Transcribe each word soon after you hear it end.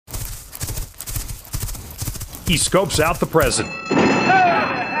He scopes out the present,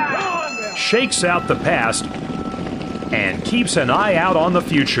 shakes out the past, and keeps an eye out on the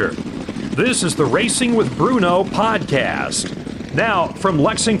future. This is the Racing with Bruno podcast. Now, from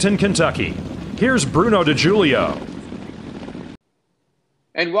Lexington, Kentucky, here's Bruno DiGiulio.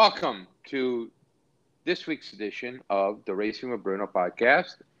 And welcome to this week's edition of the Racing with Bruno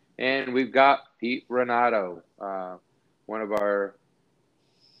podcast. And we've got Pete Renato, one of our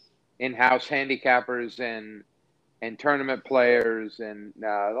in-house handicappers and tournament players. And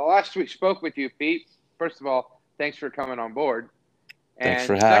the last we spoke with you, Pete, first of all, thanks for coming on board. Thanks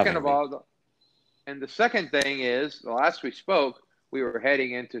for having me. And the second thing is, the last we spoke, we were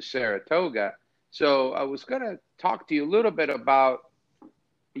heading into Saratoga. So I was going to talk to you a little bit about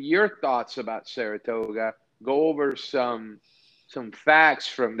your thoughts about Saratoga, go over some facts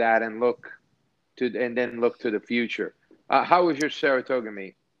from that and then look to the future. How was your Saratoga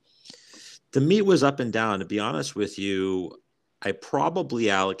meet? The meet was up and down. To be honest with you, I probably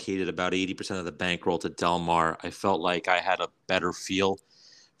allocated about 80% of the bankroll to Del Mar. I felt like I had a better feel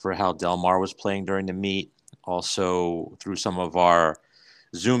for how Del Mar was playing during the meet. Also, through some of our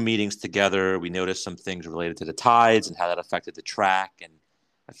Zoom meetings together, we noticed some things related to the tides and how that affected the track. And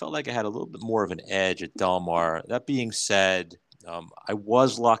I felt like I had a little bit more of an edge at Del Mar. That being said, I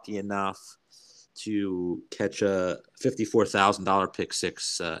was lucky enough to catch a $54,000 pick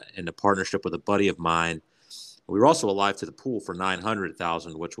six in a partnership with a buddy of mine. We were also alive to the pool for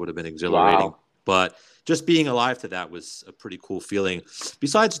 $900,000, which would have been exhilarating. Wow. But just being alive to that was a pretty cool feeling.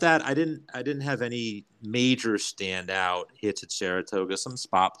 Besides that, I didn't have any major standout hits at Saratoga. Some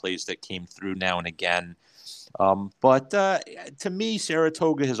spot plays that came through now and again. But to me,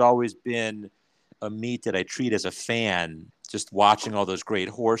 Saratoga has always been a meet that I treat as a fan, just watching all those great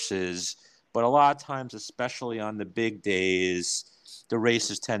horses. But a lot of times, especially on the big days, the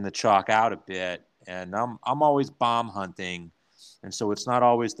races tend to chalk out a bit. And I'm always bomb hunting. And so it's not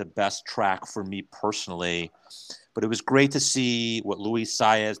always the best track for me personally. But it was great to see what Luis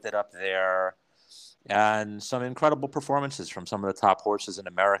Saez did up there and some incredible performances from some of the top horses in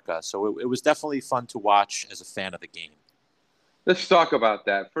America. So it was definitely fun to watch as a fan of the game. Let's talk about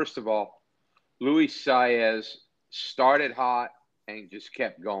that. First of all, Luis Saez started hot and just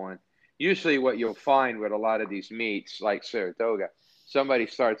kept going. Usually what you'll find with a lot of these meets, like Saratoga, somebody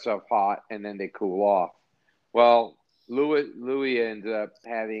starts off hot and then they cool off. Well, Louis ended up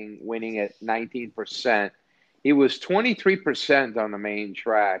winning at 19%. He was 23% on the main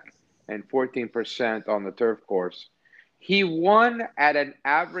track and 14% on the turf course. He won at an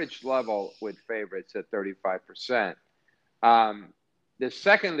average level with favorites at 35%. The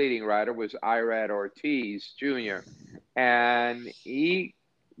second leading rider was Irad Ortiz Jr., and he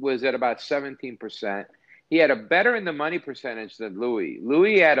was at about 17%. He had a better in the money percentage than Louis.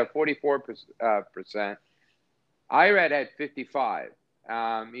 Louis had a 44%. Irad had 55.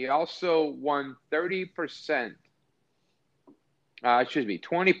 He also won 20%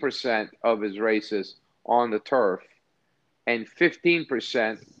 of his races on the turf and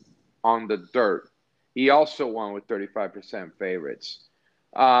 15% on the dirt. He also won with 35% favorites.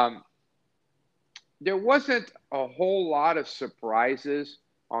 There wasn't a whole lot of surprises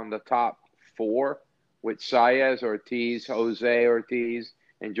on the top four with Saez, Ortiz, Jose Ortiz,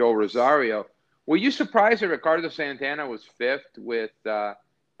 and Joe Rosario. Were you surprised that Ricardo Santana was fifth with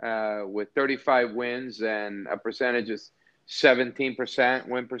 35 wins and a percentage of 17%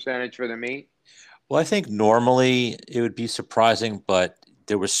 win percentage for the meet? Well, I think normally it would be surprising, but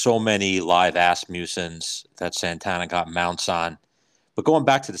there were so many live Asmussens that Santana got mounts on. But going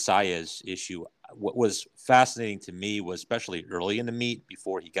back to the Saez issue, what was fascinating to me was, especially early in the meet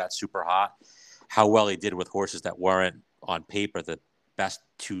before he got super hot, how well he did with horses that weren't on paper the best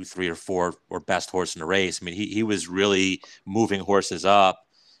 2, 3, or 4 or best horse in the race. I mean, he was really moving horses up,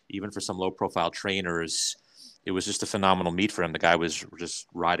 even for some low-profile trainers. It was just a phenomenal meet for him. The guy was just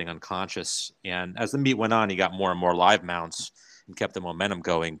riding unconscious. And as the meet went on, he got more and more live mounts and kept the momentum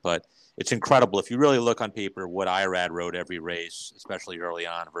going. But it's incredible. If you really look on paper what Irad rode every race, especially early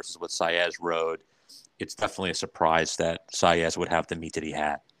on, versus what Saez rode, it's definitely a surprise that Saez would have the meet that he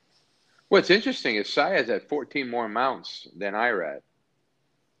had. What's interesting is Saez had 14 more mounts than Irad.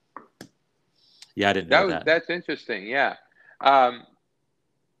 Yeah, I didn't know that. That's interesting, yeah.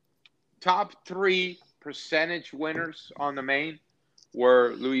 Top 3 percentage winners on the main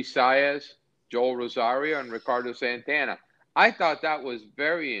were Luis Saez, Joel Rosario, and Ricardo Santana. I thought that was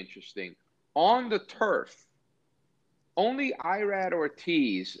very interesting. On the turf, only Irad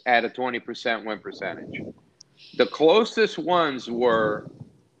Ortiz had a 20% win percentage. The closest ones were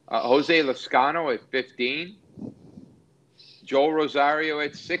Jose Lezcano at 15, Joel Rosario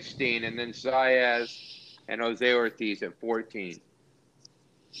at 16, and then Saez and Jose Ortiz at 14.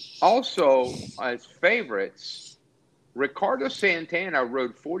 Also, as favorites, Ricardo Santana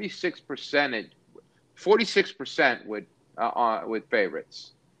rode 46% with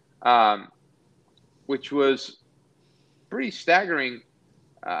favorites, which was pretty staggering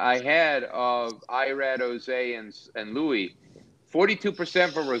ahead of Irad, Jose, and Louis.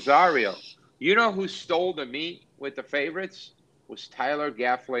 42% for Rosario. You know who stole the meet with the favorites? Was Tyler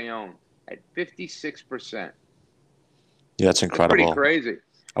Gaffleone at 56%. Yeah, that's incredible. That's pretty crazy.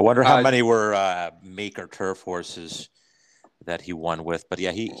 I wonder how many were maker turf horses that he won with. But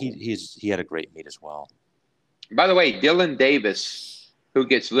yeah, he had a great meet as well. By the way, Dylan Davis, who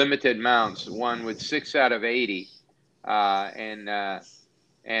gets limited mounts, won with 6 out of 80.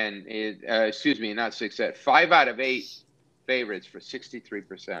 Excuse me, not 6 out, 5 out of 8 favorites for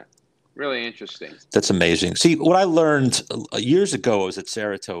 63%. Really interesting. That's amazing. See, what I learned years ago, I was at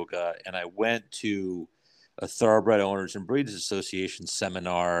Saratoga, and I went to a Thoroughbred Owners and Breeders Association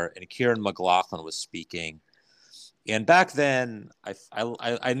seminar, and Kieran McLaughlin was speaking. And back then,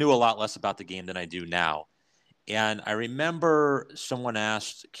 I knew a lot less about the game than I do now. And I remember someone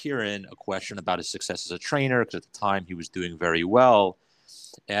asked Kieran a question about his success as a trainer, because at the time he was doing very well.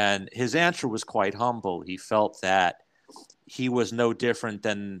 And his answer was quite humble. He felt that he was no different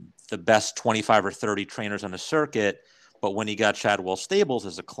than the best 25 or 30 trainers on the circuit. But when he got Chadwell Stables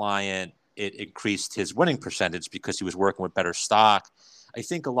as a client, it increased his winning percentage because he was working with better stock. I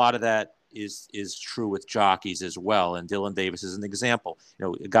think a lot of that is true with jockeys as well. And Dylan Davis is an example. You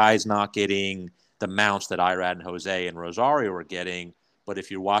know, a guy's not getting the mounts that Irad and Jose and Rosario are getting. But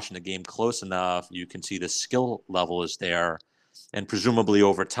if you're watching the game close enough, you can see the skill level is there. And presumably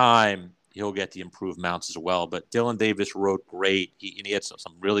over time, he'll get the improved mounts as well. But Dylan Davis rode great. He had some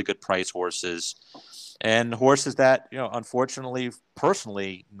really good price horses. And horses that, you know, unfortunately,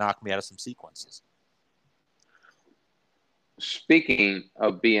 personally, knocked me out of some sequences. Speaking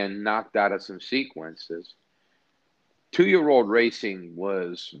of being knocked out of some sequences, 2-year-old racing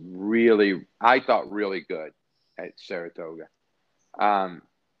was really, I thought, really good at Saratoga.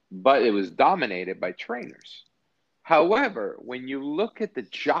 But it was dominated by trainers. However, when you look at the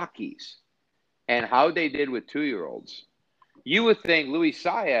jockeys and how they did with 2-year-olds, you would think Luis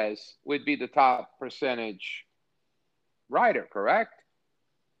Saez would be the top percentage rider, correct?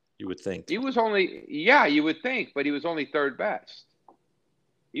 You would think. He was only, yeah, you would think, but he was only third best.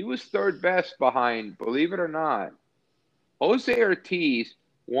 He was third best behind, believe it or not, Jose Ortiz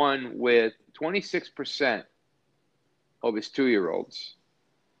won with 26% of his 2-year-olds.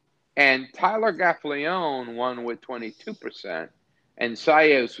 And Tyler Gaffleone won with 22%. And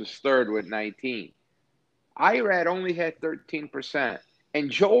Saez was third with 19%. Irad only had 13%. And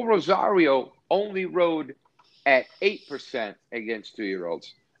Joel Rosario only rode at 8% against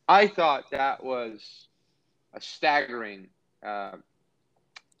 2-year-olds. I thought that was a staggering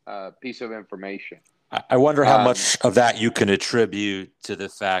piece of information. I wonder how much of that you can attribute to the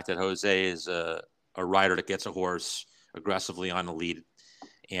fact that Jose is a rider that gets a horse aggressively on the lead.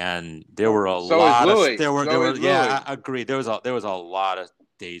 And there were a lot of I agree. There was a lot of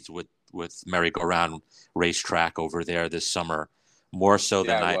days with merry-go-round racetrack over there this summer, more so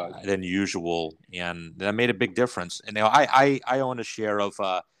than usual, and that made a big difference. And I own a share of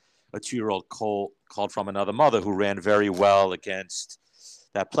a 2-year-old colt called From Another Mother, who ran very well against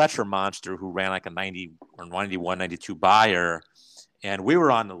that Pletcher monster, who ran like a 90 or 91, 92 buyer, and we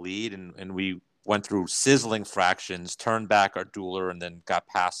were on the lead, and we went through sizzling fractions, turned back our dueler, and then got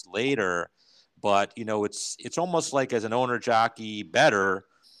past later. But you know, it's almost like as an owner jockey better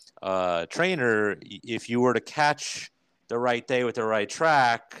trainer, if you were to catch the right day with the right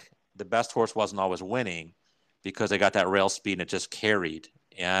track, the best horse wasn't always winning because they got that rail speed and it just carried.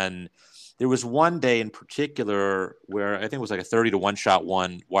 And there was one day in particular where I think it was like a 30 to 1 shot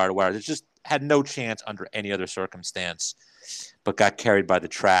one wire to wire. It just had no chance under any other circumstance, but got carried by the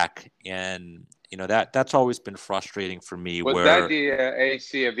track. And you know, that's always been frustrating for me. Was that the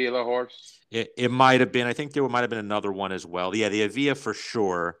AC Avila horse? It might have been. I think there might have been another one as well. Yeah, the Avila for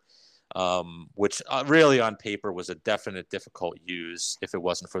sure. Which really on paper was a definite difficult use if it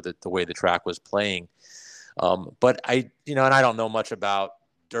wasn't for the way the track was playing. But and I don't know much about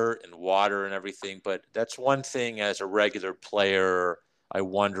dirt and water and everything, but that's one thing as a regular player, I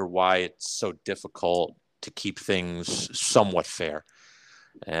wonder why it's so difficult to keep things somewhat fair.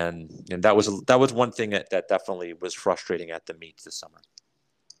 And that was one thing that definitely was frustrating at the meets this summer.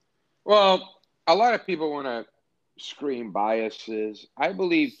 Well, a lot of people want to scream biases. I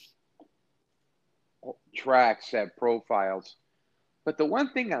believe tracks have profiles, but the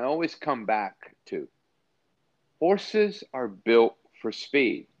one thing I always come back to, horses are built for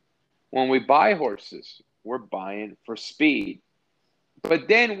speed. When we buy horses, we're buying for speed. But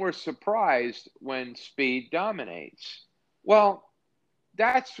then we're surprised when speed dominates. Well,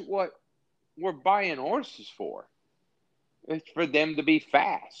 that's what we're buying horses for. It's for them to be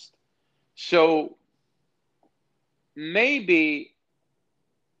fast. So maybe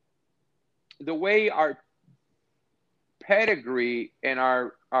the way our pedigree and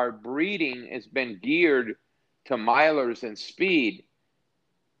our breeding has been geared to milers and speed,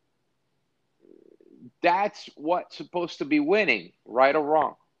 that's what's supposed to be winning, right or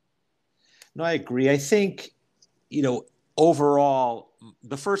wrong. No, I agree. I think, overall,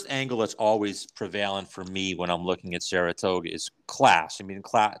 the first angle that's always prevalent for me when I'm looking at Saratoga is class. I mean,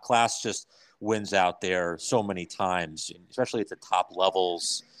 class just wins out there so many times, especially at the top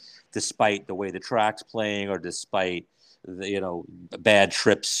levels, despite the way the track's playing or despite the, bad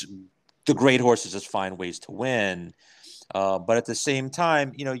trips. The great horses just find ways to win. But at the same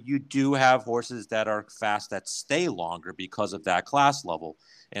time, you do have horses that are fast that stay longer because of that class level,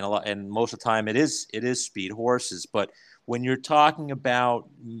 and most of the time it is speed horses. But when you're talking about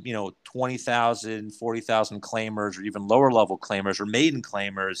 20,000, 40,000 claimers, or even lower level claimers or maiden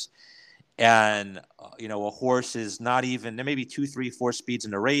claimers, and a horse is not even, there may be 2, 3, 4 speeds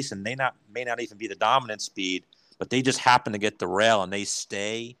in the race, and they may not even be the dominant speed, but they just happen to get the rail and they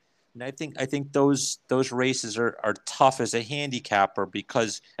stay. And I think those races are tough as a handicapper,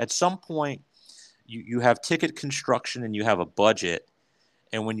 because at some point you have ticket construction and you have a budget.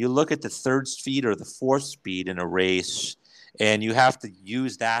 And when you look at the third speed or the fourth speed in a race and you have to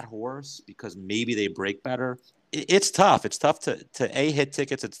use that horse because maybe they break better, it's tough. It's tough to hit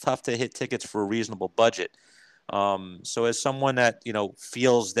tickets. It's tough to hit tickets for a reasonable budget. So as someone that,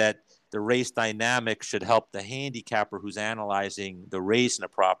 feels that the race dynamic should help the handicapper who's analyzing the race in a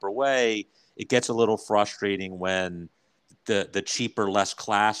proper way, it gets a little frustrating when the cheaper, less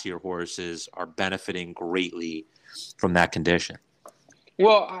classier horses are benefiting greatly from that condition.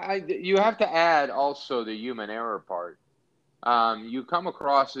 Well, you have to add also the human error part. You come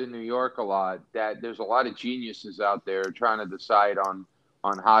across in New York a lot that there's a lot of geniuses out there trying to decide on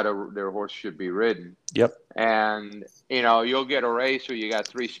how their horse should be ridden. Yep. And, you'll get a race where you got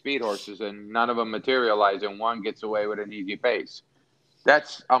 3 speed horses and none of them materialize and one gets away with an easy pace.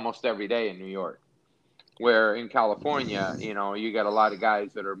 That's almost every day in New York. Where in California, you got a lot of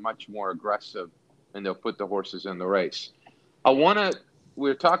guys that are much more aggressive and they'll put the horses in the race.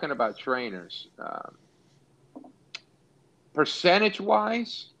 We're talking about trainers.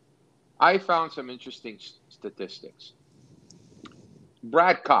 Percentage-wise, I found some interesting statistics.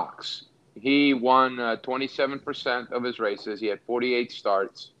 Brad Cox, he won 27% of his races. He had 48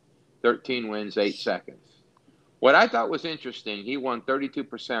 starts, 13 wins, 8 seconds. What I thought was interesting, he won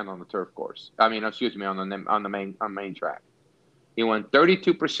 32% on the turf course. On the main track. He won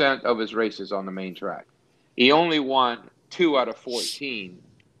 32% of his races on the main track. He only won 2 out of 14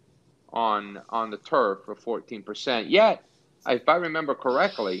 on the turf for 14%. Yet, if I remember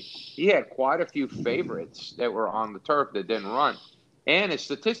correctly, he had quite a few favorites that were on the turf that didn't run. And his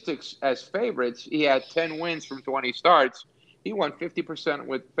statistics as favorites, he had 10 wins from 20 starts. He won 50%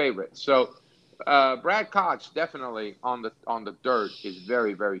 with favorites. So Brad Cox definitely on the dirt is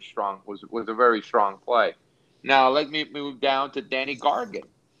very, very strong. Was a very strong play. Now let me move down to Danny Gargan.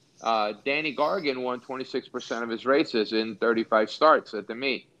 Danny Gargan won 26% of his races in 35 starts at the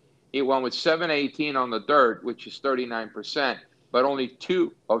meet. He won with 718 on the dirt, which is 39%, but only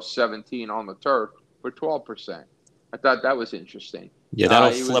 2 of 17 on the turf for 12%. I thought that was interesting. Yeah,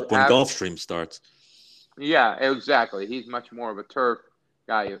 that'll flip when Gulfstream starts. Yeah, exactly. He's much more of a turf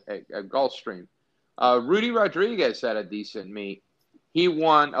guy at Gulfstream. Rudy Rodriguez had a decent meet. He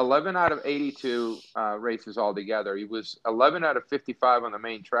won 11 out of 82 races altogether. He was 11 out of 55 on the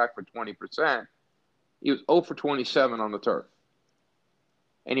main track for 20%. He was 0 for 27 on the turf.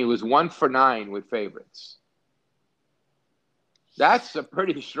 And he was 1 for 9 with favorites. That's a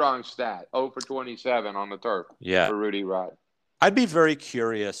pretty strong stat, 0 for 27 on the turf for Rudy Rod. I'd be very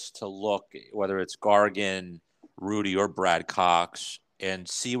curious to look, whether it's Gargan, Rudy, or Brad Cox, and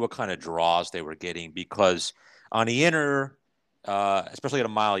see what kind of draws they were getting, because on the inner, especially at a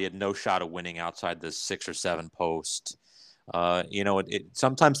mile, you had no shot of winning outside the 6 or 7 post.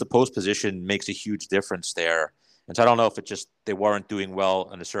 Sometimes the post position makes a huge difference there. And so I don't know if it just they weren't doing well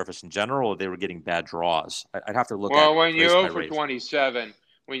on the surface in general, or they were getting bad draws. I'd have to look at. Well, when you're 0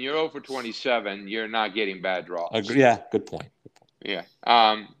 for 27, you're not getting bad draws. Yeah, good point. Yeah.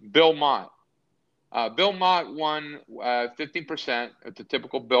 Bill Mott. Bill Mott won 15% at the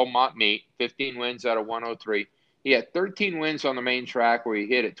typical Bill Mott meet, 15 wins out of 103. He had 13 wins on the main track where he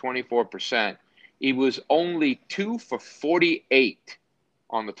hit at 24%. He was only 2 for 48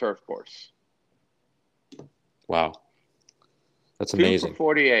 on the turf course. Wow. That's 2 amazing. for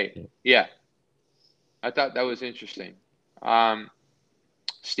 48. Yeah. I thought that was interesting.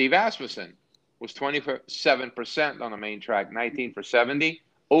 Steve Asmussen was 27% on the main track, 19 for 70,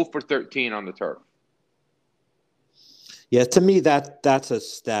 0 for 13 on the turf. Yeah, to me that's a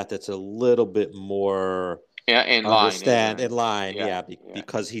stat that's a little bit more In line, isn't in it? line. Yeah, Yeah, yeah.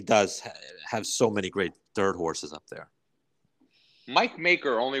 because he does have so many great dirt horses up there. Mike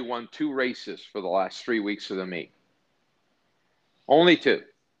Maker only won 2 races for the last 3 weeks of the meet. Only 2.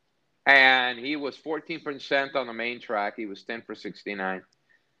 And he was 14% on the main track. He was 10 for 69.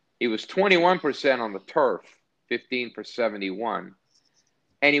 He was 21% on the turf, 15 for 71.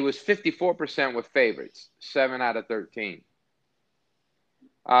 And he was 54% with favorites, 7 out of 13.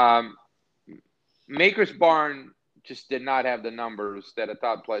 Maker's Barn just did not have the numbers that a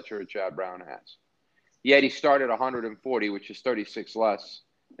Todd Pletcher or Chad Brown has. Yet he started 140, which is 36 less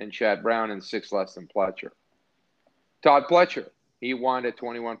than Chad Brown and 6 less than Pletcher. Todd Pletcher, he won at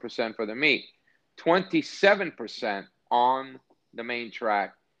 21% for the meet, 27% on the main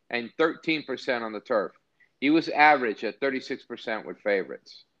track, and 13% on the turf. He was average at 36% with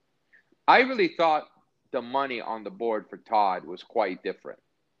favorites. I really thought the money on the board for Todd was quite different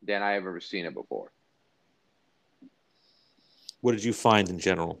than I have ever seen it before. What did you find in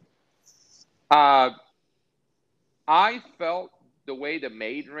general? I felt the way the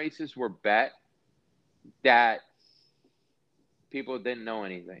maiden races were bet that people didn't know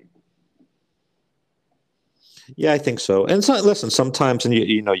anything. Yeah, I think so. And so, listen, sometimes, and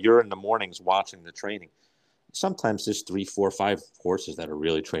you're in the mornings watching the training. Sometimes there's 3, 4, 5 horses that are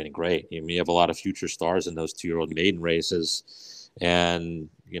really training great. I mean, you have a lot of future stars in those 2-year-old maiden races, and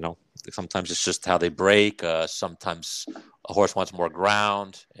sometimes it's just how they break. Sometimes a horse wants more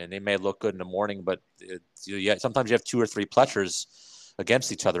ground, and they may look good in the morning, but sometimes you have 2 or 3 Pletchers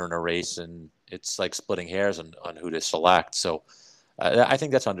against each other in a race, and it's like splitting hairs on who to select. So I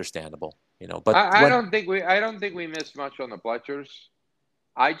think that's understandable. But I don't think we missed much on the Pletchers.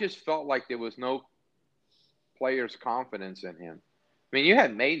 I just felt like there was no players' confidence in him. I mean, you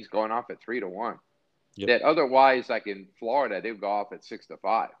had maidens going off at 3-1. Yep. That otherwise, like in Florida, they would go off at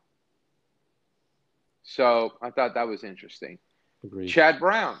 6-5. So I thought that was interesting. Agreed. Chad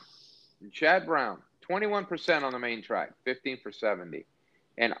Brown, 21% on the main track, 15 for 70.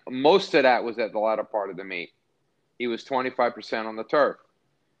 And most of that was at the latter part of the meet. He was 25% on the turf,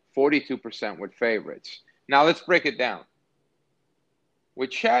 42% with favorites. Now let's break it down. With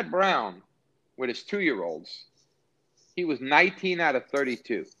Chad Brown, with his 2-year-olds, he was 19 out of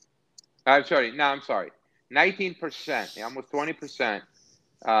 32. I'm sorry. 19%, almost 20%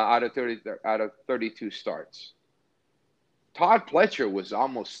 out of 32 starts. Todd Pletcher was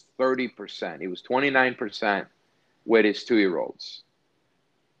almost 30%. He was 29% with his 2-year-olds.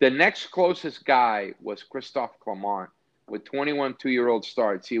 The next closest guy was Christophe Clement. With 21 2-year-old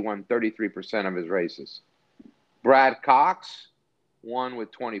starts, he won 33% of his races. Brad Cox won with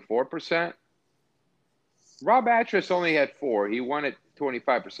 24%. Rob Atras only had 4. He won at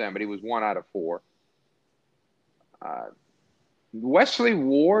 25%, but he was 1 out of 4. Wesley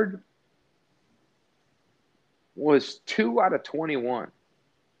Ward was 2 out of 21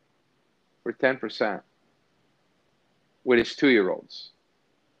 for 10% with his 2-year-olds.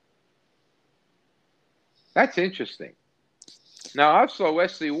 That's interesting. Now, also,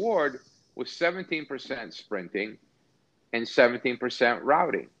 Wesley Ward was 17% sprinting and 17%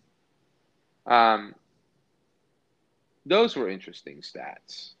 routing. Those were interesting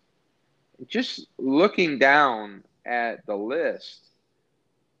stats. Just looking down at the list,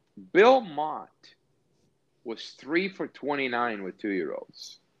 Bill Mott was 3 for 29 with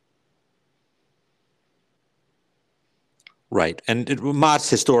 2-year-olds. Right, and Mott's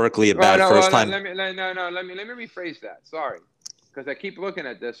historically a bad first time. Let me rephrase that. Sorry, because I keep looking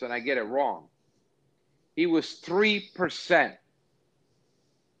at this and I get it wrong. He was 3%.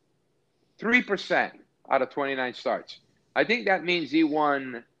 3% out of 29 starts. I think that means he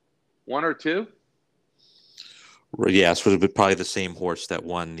won 1 or 2. Yes, would have been probably the same horse that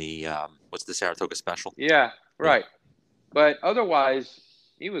won the what's the Saratoga Special. Yeah, right. Yeah. But otherwise,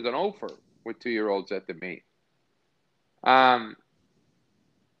 he was an offer with 2-year-olds at the meet. A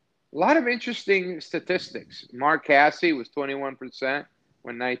lot of interesting statistics. Mark Cassie was 21%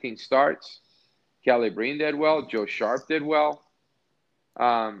 when 19 starts. Kelly Breen did well. Joe Sharp did well.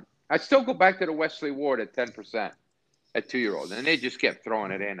 I still go back to the Wesley Ward at 10% at 2-year-olds, and they just kept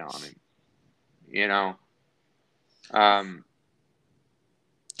throwing it in on him.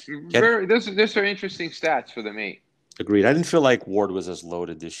 Those are interesting stats for the meet. Agreed. I didn't feel like Ward was as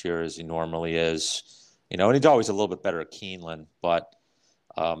loaded this year as he normally is. And he's always a little bit better at Keeneland, but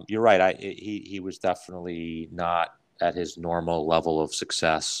You're right. He was definitely not at his normal level of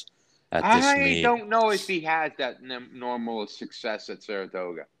success at this I meet. don't know if he has that normal success at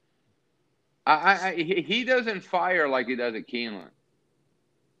Saratoga. He doesn't fire like he does at Keeneland.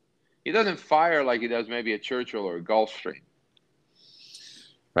 He doesn't fire like he does maybe at Churchill or Gulfstream.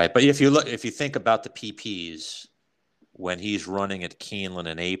 Right, but if you think about the PPs when he's running at Keeneland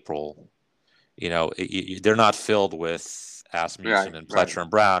in April, they're not filled with Right, Asmussen and right. Pletcher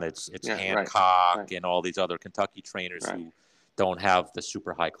and Brown. It's Yeah, right, Hancock right, and all these other Kentucky trainers right. who don't have the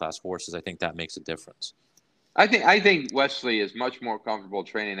super high class horses. I think that makes a difference. I think Wesley is much more comfortable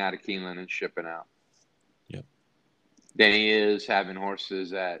training out of Keeneland and shipping out Yep. than he is having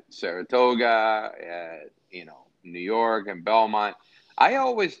horses at Saratoga, at New York and Belmont. I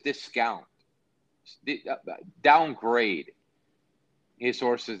always downgrade his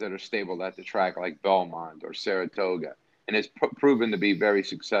horses that are stable at the track, like Belmont or Saratoga, and it's proven to be very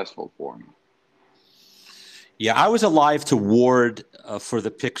successful for him. Yeah, I was alive to Ward for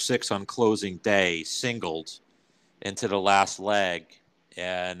the pick six on closing day, singled into the last leg,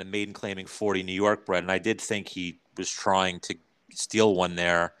 and the maiden claiming 40 New York bred. And I did think he was trying to steal one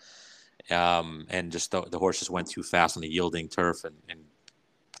there, and just the horses went too fast on the yielding turf and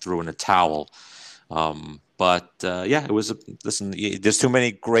threw in a towel. Yeah, it was. Listen, there's too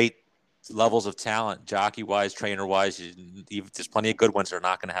many great levels of talent, jockey wise, trainer wise. There's plenty of good ones that are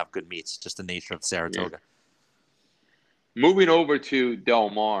not going to have good meets. Just the nature of Saratoga. Yeah. Moving over to Del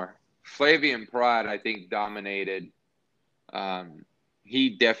Mar, Flavian Pratt, I think, dominated. He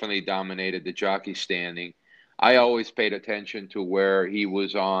definitely dominated the jockey standing. I always paid attention to where he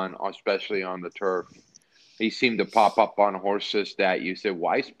was on, especially on the turf. He seemed to pop up on horses that you said,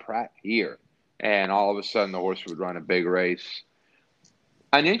 why is Pratt here? And all of a sudden, the horse would run a big race.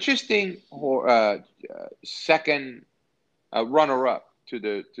 An interesting second runner-up to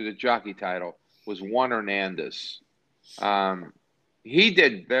the jockey title was Juan Hernandez. He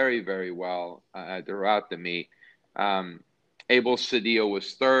did very, very well throughout the meet. Abel Cedillo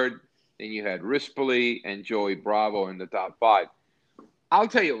was third. Then you had Rispoli and Joey Bravo in the top five. I'll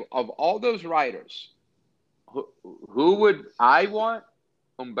tell you, of all those riders, who would I want?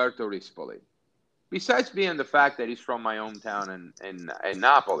 Umberto Rispoli. Besides being the fact that he's from my hometown in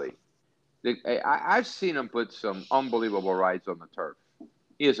Napoli, I've seen him put some unbelievable rides on the turf.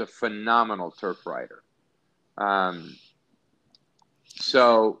 He is a phenomenal turf rider. And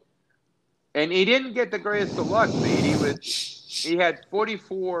he didn't get the greatest of luck, Pete. He had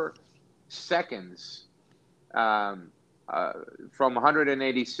 44 seconds from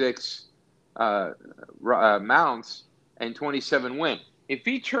 186 mounts and 27 win. If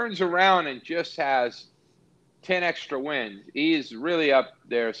he turns around and just has 10 extra wins, he is really up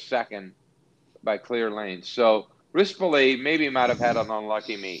there second by clear lanes. So Rispoli maybe might have had an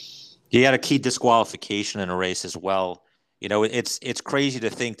unlucky meet. He had a key disqualification in a race as well. It's crazy to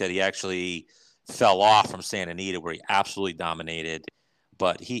think that he actually fell off from Santa Anita, where he absolutely dominated.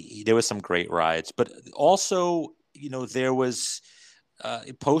 But there was some great rides. But also, there was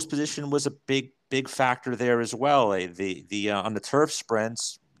post position was a big factor there as well. The on the turf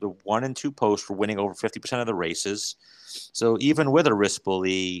sprints, the 1 and 2 posts were winning over 50% of the races. So even with a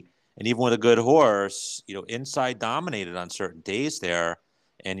Rispoli and even with a good horse, inside dominated on certain days there.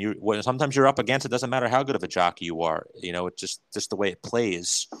 And sometimes you're up against it. Doesn't matter how good of a jockey you are. It's just the way it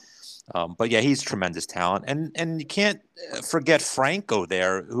plays. But yeah, he's tremendous talent, and you can't forget Franco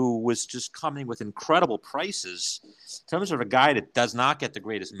there, who was just coming with incredible prices. In terms of a guy that does not get the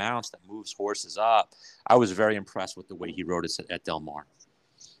greatest mounts, that moves horses up, I was very impressed with the way he rode it at Del Mar.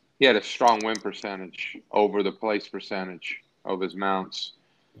 He had a strong win percentage over the place percentage of his mounts.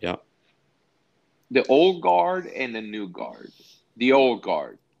 Yeah. The old guard and the new guard. The old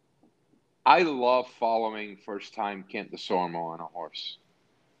guard. I love following first-time Kent DeSormo on a horse.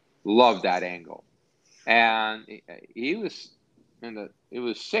 Love that angle. And he was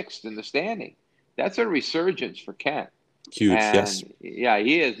sixth in the standing. That's a resurgence for Kent. Huge, and, yes. Yeah,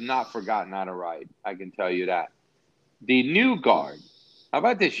 he has not forgotten how to ride. I can tell you that. The new guard. How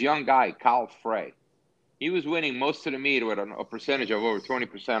about this young guy, Kyle Frey? He was winning most of the meet with a percentage of over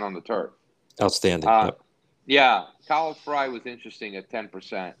 20% on the turf. Outstanding. Yep. Yeah, Kyle Frey was interesting at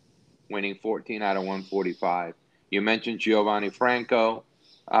 10%, winning 14 out of 145. You mentioned Giovanni Franco.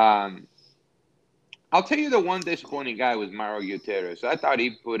 I'll tell you the one disappointing guy was Mauro Gutierrez. I thought he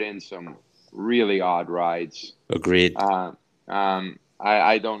put in some really odd rides. Agreed. I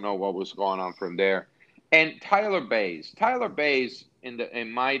don't know what was going on from there. And Tyler Bays. Tyler Bays,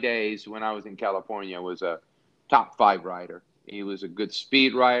 in my days when I was in California, was a top 5 rider. He was a good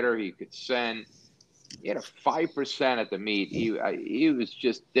speed rider. He could send. He had a 5% at the meet. He was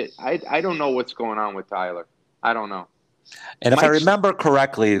just I don't know what's going on with Tyler. I don't know. And if I Mike's remember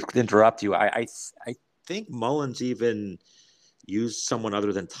correctly, to interrupt you, I think Mullins even used someone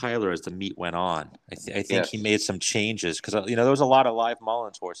other than Tyler as the meet went on. I think he yes. made some changes because there was a lot of live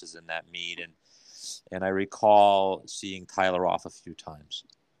Mullins horses in that meet, and I recall seeing Tyler off a few times.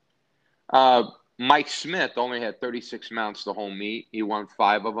 Mike Smith only had 36 mounts the whole meet. He won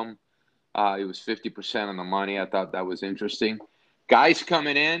 5 of them. He was 50% on the money. I thought that was interesting. Guys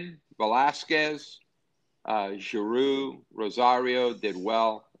coming in, Velasquez, Giroux, Rosario did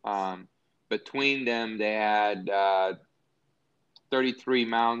well. Between them, they had 33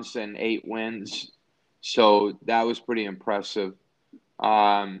 mounts and 8 wins. So that was pretty impressive.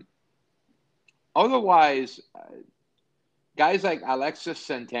 Otherwise, guys like Alexis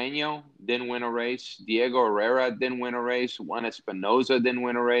Centeno didn't win a race. Diego Herrera didn't win a race. Juan Espinoza didn't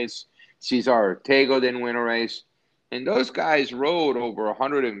win a race. Cesar Ortega didn't win a race. And those guys rode over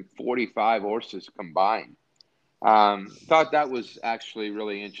 145 horses combined. Thought that was actually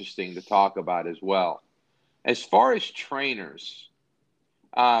really interesting to talk about as well. As far as trainers,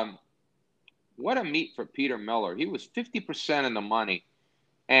 what a meet for Peter Miller. He was 50% in the money,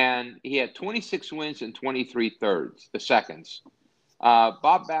 and he had 26 wins and 23 seconds.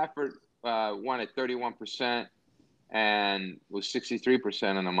 Bob Baffert won at 31% and was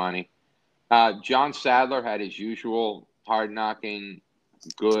 63% in the money. John Sadler had his usual hard-knocking,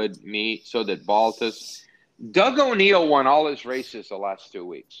 good meet. So did Baltus. Doug O'Neill won all his races the last 2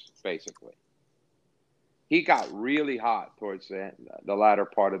 weeks, basically. He got really hot towards the latter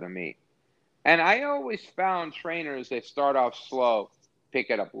part of the meet. And I always found trainers that start off slow, pick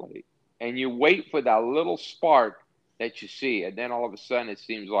it up late. And you wait for that little spark that you see. And then all of a sudden it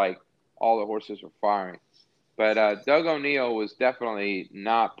seems like all the horses are firing. But Doug O'Neill was definitely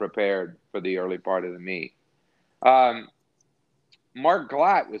not prepared for the early part of the meet. Mark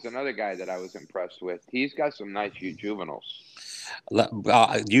Glatt was another guy that I was impressed with. He's got some nice juveniles.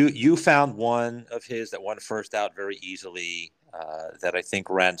 You found one of his that won first out very easily, that I think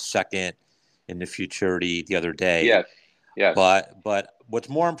ran second in the Futurity the other day. Yes. But what's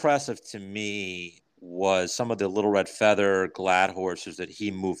more impressive to me was some of the Little Red Feather Glad horses that he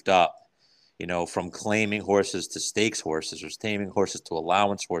moved up. From claiming horses to stakes horses or taming horses to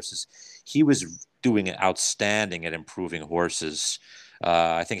allowance horses. He was doing it outstanding at improving horses.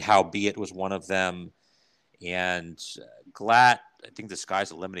 I think How Be It was one of them. And Glatt, I think the sky's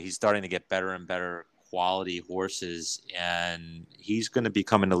the limit. He's starting to get better and better quality horses, and he's going to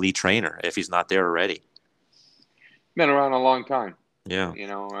become an elite trainer if he's not there already. Been around a long time. Yeah.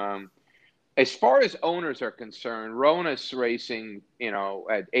 As far as owners are concerned, Ronas Racing,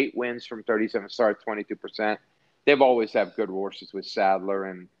 at 8 wins from 37 starts, 22%. They've always have good horses with Sadler,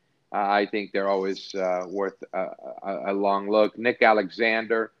 and I think they're always worth a long look. Nick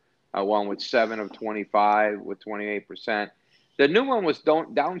Alexander won with 7 of 25 with 28%. The new one was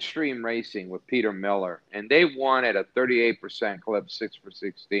Downstream Racing with Peter Miller, and they won at a 38% clip, 6 for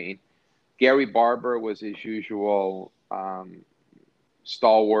 16. Gary Barber was his usual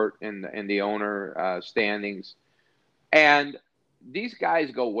stalwart in the owner standings. And these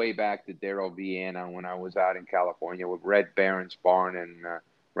guys go way back to Darrell Viana when I was out in California with Red Baron's Barn and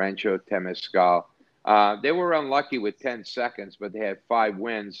Rancho Temescal. They were unlucky with 10 seconds, but they had 5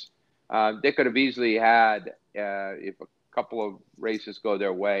 wins. They could have easily had, if a couple of races go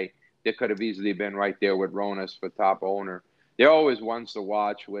their way, they could have easily been right there with Ronas for top owner. They're always ones to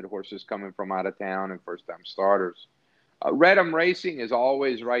watch with horses coming from out of town and first-time starters. Redham Racing is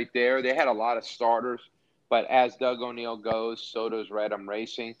always right there. They had a lot of starters, but as Doug O'Neill goes, so does Redham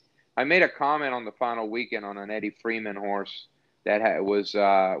Racing. I made a comment on the final weekend on an Eddie Freeman horse that was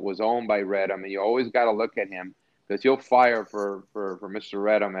owned by Redham, and you always got to look at him because he'll fire for Mr.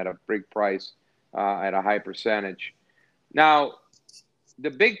 Redham at a big price, at a high percentage. Now,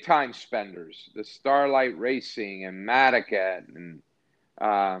 the big time spenders, the Starlight Racing and Madaket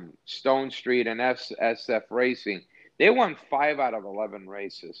and Stone Street and SF Racing, they won 5 out of 11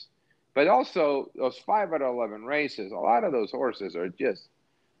 races. But also, those 5 out of 11 races, a lot of those horses are just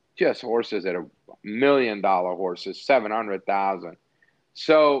horses that are $1 million horses, 700,000.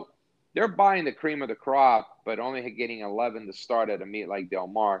 So they're buying the cream of the crop, but only getting 11 to start at a meet like Del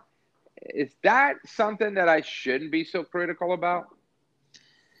Mar. Is that something that I shouldn't be so critical about?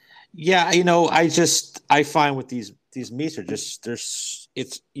 Yeah, I find with these meets are just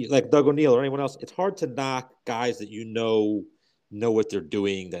it's like Doug O'Neill or anyone else. It's hard to knock guys that know what they're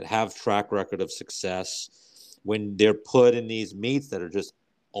doing, that have track record of success, when they're put in these meets that are just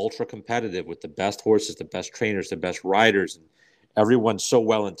ultra competitive with the best horses, the best trainers, the best riders, and everyone's so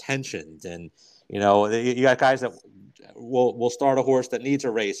well intentioned. And You got guys that will start a horse that needs a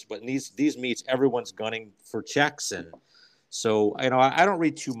race, but these meets, everyone's gunning for checks. And so, I don't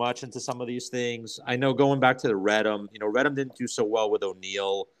read too much into some of these things. I know going back to the Redham, Redham didn't do so well with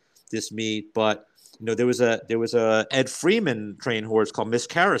O'Neill this meet, but there was a Ed Freeman trained horse called Miss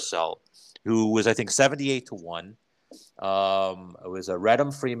Carousel, who was, I think, 78-1. It was a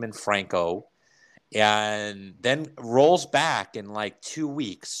Redham Freeman Franco, and then rolls back in like 2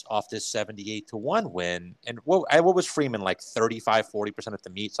 weeks off this 78-1 win. And what was Freeman, like 35-40% at the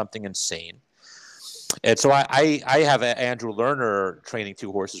meet, something insane. And so I have Andrew Lerner training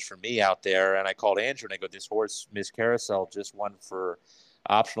 2 horses for me out there, and I called Andrew and I go, this horse, Miss Carousel, just won for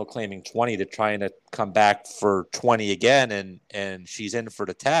optional claiming 20 to trying to come back for 20 again, and she's in for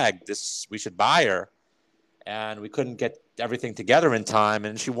the tag. We should buy her. And we couldn't get everything together in time,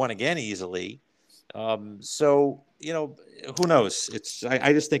 and she won again easily. So who knows?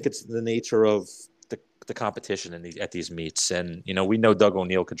 I just think it's the nature of the competition at these meets, and we know Doug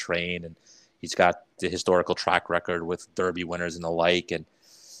O'Neill could train, and he's got the historical track record with Derby winners and the like, and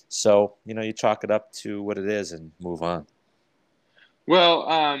so you chalk it up to what it is and move on.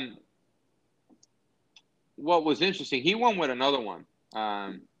 Well, what was interesting, he won with another one.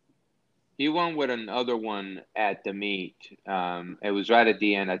 He won with another one at the meet. It was right at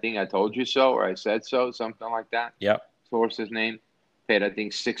the end. I think I told you so, or I said so, something like that. Yep. Horse's name paid, I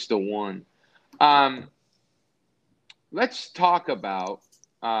think, 6-1. Let's talk about.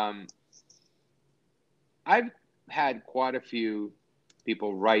 I've had quite a few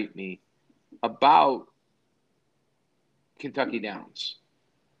people write me about Kentucky Downs,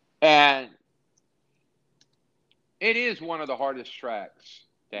 and it is one of the hardest tracks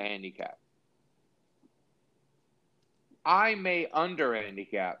to handicap. I may under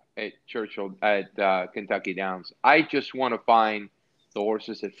handicap at Kentucky Downs. I just want to find the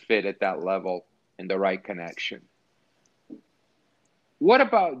horses that fit at that level and the right connection. What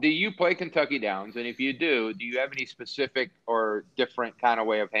about, do you play Kentucky Downs? And if you do you have any specific or different kind of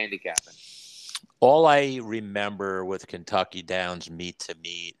way of handicapping? All I remember with Kentucky Downs meet to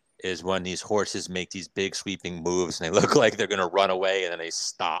meet is when these horses make these big sweeping moves and they look like they're going to run away and then they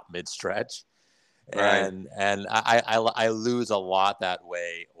stop mid-stretch. Right. And I lose a lot that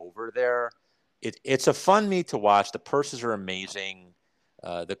way over there. It's a fun meet to watch. The purses are amazing.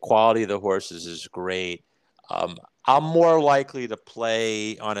 The quality of the horses is great. I'm more likely to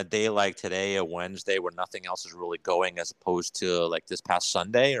play on a day like today, a Wednesday, where nothing else is really going, as opposed to like this past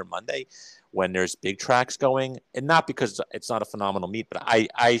Sunday or Monday when there's big tracks going. And not because it's not a phenomenal meet, but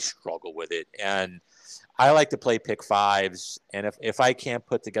I struggle with it. And I like to play pick fives. And if I can't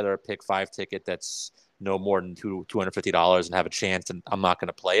put together a pick five ticket that's no more than $250 and have a chance, and I'm not going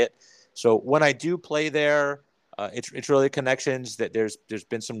to play it. So when I do play there, it's really connections. That there's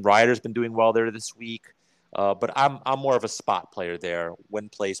been some riders been doing well there this week. But I'm more of a spot player there, win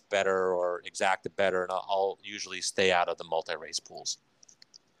place better or exacta better, and I'll usually stay out of the multi-race pools.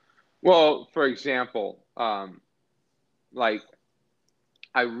 Well, for example, like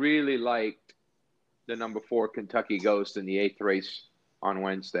I really liked the number 4 Kentucky Ghost in the 8th race on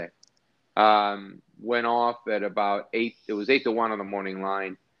Wednesday. Went off at about 8. It was 8-1 on the morning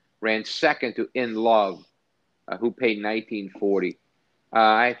line. Ran second to In Love, who paid $19.40.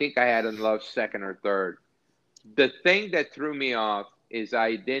 I think I had In Love second or third. The thing that threw me off is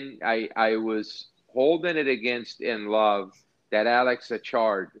I was holding it against In Love that Alex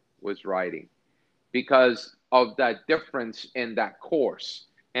Achard was riding because of that difference in that course.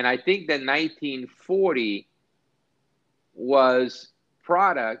 And I think the 1940 was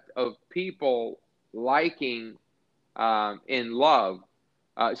product of people liking In Love.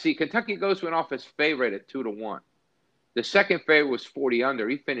 See, Kentucky Ghost went off as favorite at 2-1. The second favorite was 40 under.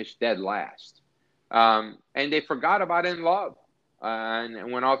 He finished dead last. And they forgot about In Love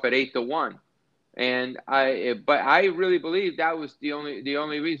and went off at 8-1. But I really believe that was the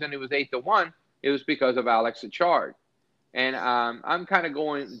only reason it was 8-1. It was because of Alex Achard. And I'm kind of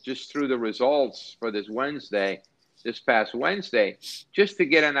going just through the results for this past Wednesday, just to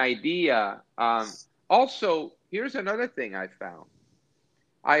get an idea. Also, here's another thing I found.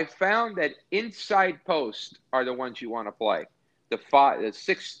 I found that inside post are the ones you want to play. The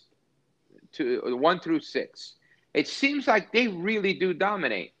 1 through 6. It seems like they really do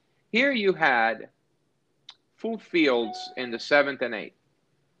dominate. Here you had full fields in the 7th and 8th.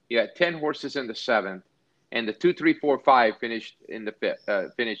 You had 10 horses in the 7th, and the 2, 3, 4, 5 finished in the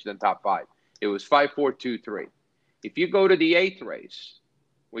 5th. Finished in the top 5. It was 5, 4, 2, 3. If you go to the 8th race,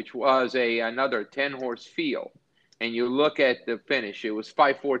 which was another 10-horse field, and you look at the finish, it was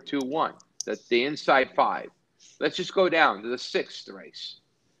 5, 4, 2, 1. The inside 5. Let's just go down to the 6th race.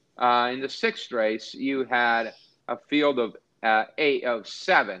 In the sixth race, you had a field of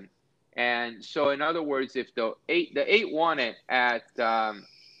seven, and so in other words, if the eight won it at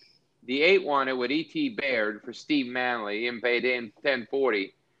the eight won it with E.T. Baird for Steve Manley and paid in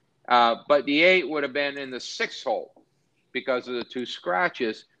 1040, but the eight would have been in the sixth hole because of the two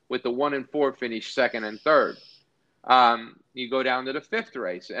scratches, with the 1 and 4 finish second and third. You go down to the fifth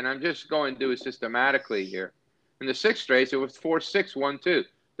race, and I'm just going to do it systematically here. In the sixth race, it was 4-6-1-2.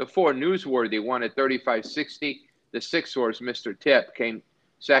 The 4 Newsworthy won at 35.60. The 6 horse, Mr. Tip, came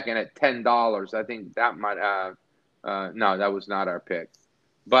second at $10. I think that might no, that was not our pick.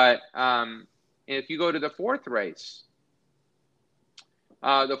 But if you go to the fourth race,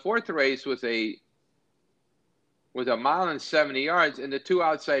 the fourth race was a 1 mile and 70 yards, and the 2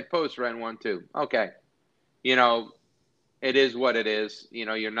 outside posts ran 1-2. Okay, it is what it is.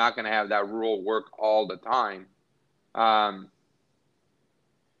 You're not going to have that rule work all the time.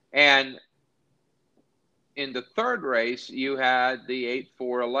 And in the third race, you had the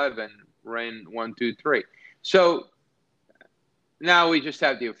 8-4-11 ran 1-2-3. So now we just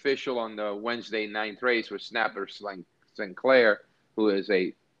have the official on the Wednesday ninth race with Snapper Sinclair, who is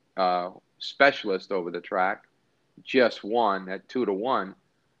a specialist over the track, just won at 2-1.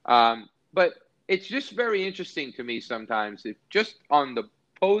 But it's just very interesting to me sometimes, if just on the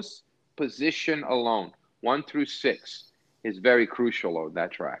post position alone, 1 through 6 is very crucial on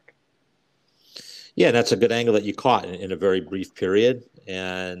that track. Yeah, that's a good angle that you caught in a very brief period,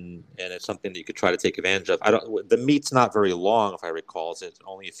 and it's something that you could try to take advantage of. The meet's not very long, if I recall. Is it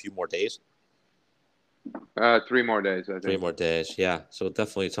only a few more days? 3 more days, I think. 3 more days, yeah. So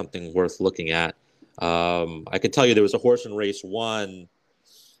definitely something worth looking at. I can tell you there was a horse in race 1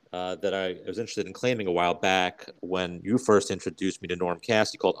 that I was interested in claiming a while back when you first introduced me to Norm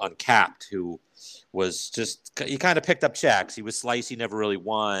Cassidy, called Uncapped, who was he kind of picked up checks. He was slicey, never really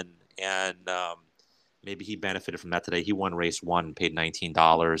won, and maybe he benefited from that today. He won race 1 and paid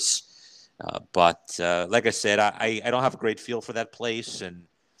 $19. But like I said, I don't have a great feel for that place, and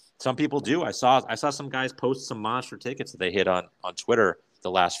some people do. I saw some guys post some monster tickets that they hit on Twitter the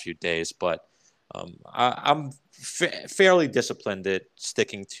last few days, but I'm fairly disciplined at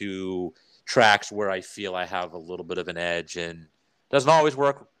sticking to tracks where I feel I have a little bit of an edge, and doesn't always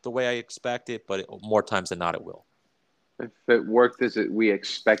work the way I expect it, but more times than not, it will. If it worked as we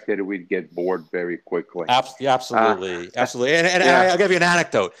expected, we'd get bored very quickly. Absolutely. And yeah. I'll give you an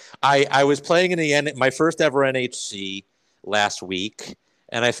anecdote. I was playing in my first ever NHC last week,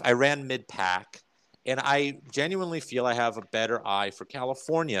 and I ran mid-pack, and I genuinely feel I have a better eye for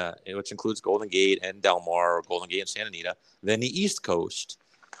California, which includes Golden Gate and Del Mar, or Golden Gate and Santa Anita, than the East Coast.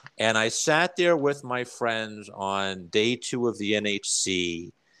 And I sat there with my friends on day 2 of the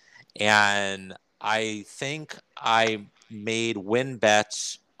NHC, and I think I made win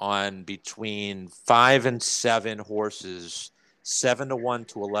bets on between 5 and 7 horses, 7-1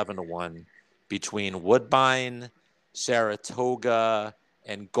 to 11-1, between Woodbine, Saratoga,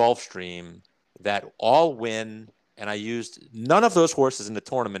 and Gulfstream, that all win. And I used none of those horses in the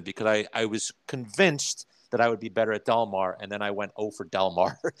tournament because I was convinced that I would be better at Del Mar, and then I went 0 for Del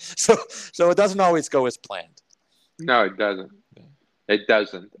Mar. so it doesn't always go as planned. No, it doesn't. It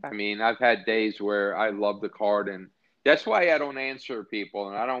doesn't. I mean, I've had days where I love the card, and that's why I don't answer people,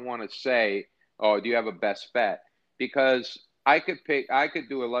 and I don't want to say, oh, do you have a best bet? Because I could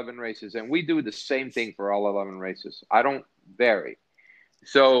do 11 races, and we do the same thing for all 11 races. I don't vary.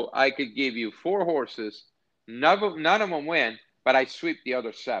 So I could give you 4 horses, none of them win, but I sweep the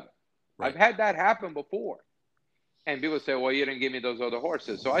other 7. Right. I've had that happen before. And people say, well, you didn't give me those other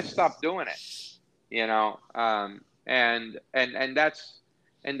horses. So I stopped doing it, and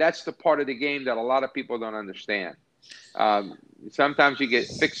that's the part of the game that a lot of people don't understand. Sometimes you get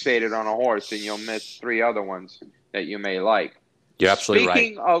fixated on a horse and you'll miss 3 other ones that you may like. You're absolutely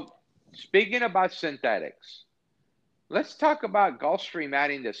right. Speaking about synthetics, let's talk about Gulfstream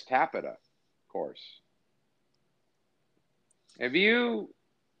adding this Tapeta course. Have you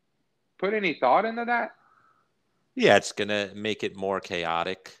put any thought into that? Yeah, it's going to make it more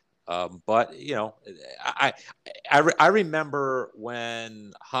chaotic. But, I remember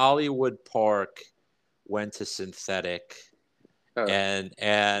when Hollywood Park went to synthetic and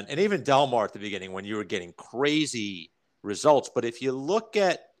even Del Mar at the beginning, when you were getting crazy results. But if you look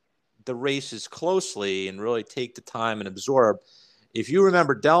at the races closely and really take the time and absorb, if you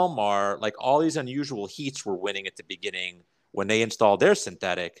remember Del Mar, like all these unusual heats were winning at the beginning when they installed their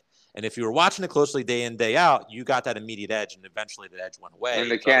synthetic. And if you were watching it closely day in, day out, you got that immediate edge, and eventually that edge went away.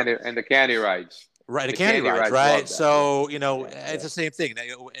 And the candy rides. Right, the candy rides, right? So, it's the same thing.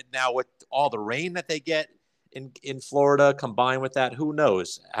 Now with all the rain that they get in Florida combined with that, who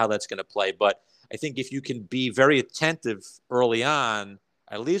knows how that's going to play. But I think if you can be very attentive early on,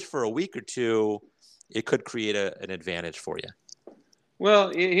 at least for a week or two, it could create an advantage for you.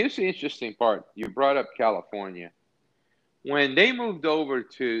 Well, here's the interesting part. You brought up California. When they moved over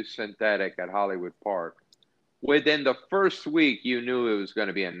to synthetic at Hollywood Park, within the first week, you knew it was going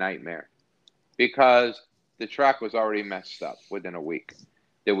to be a nightmare because the track was already messed up within a week.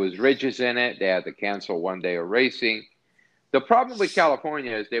 There was ridges in it. They had to cancel one day of racing. The problem with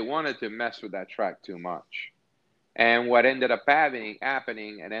California is they wanted to mess with that track too much. And what ended up happening,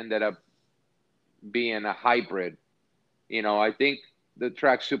 it ended up being a hybrid. I think the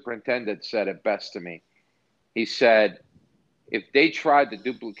track superintendent said it best to me. He said, if they tried to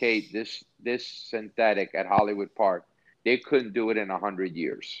duplicate this synthetic at Hollywood Park, they couldn't do it in 100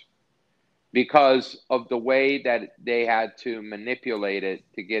 years because of the way that they had to manipulate it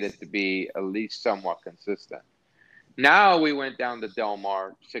to get it to be at least somewhat consistent. Now we went down to Del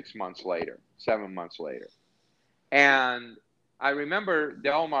Mar 7 months later. And I remember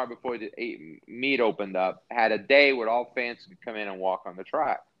Del Mar, before the meet opened up, had a day where all fans could come in and walk on the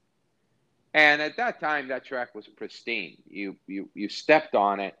track. And at that time, that track was pristine. You stepped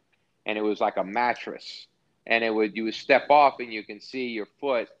on it, and it was like a mattress. And you would step off, and you can see your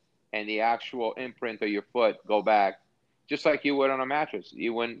foot and the actual imprint of your foot go back, just like you would on a mattress.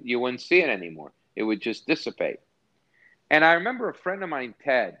 You wouldn't see it anymore. It would just dissipate. And I remember a friend of mine,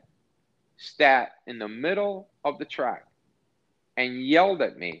 Ted, sat in the middle of the track and yelled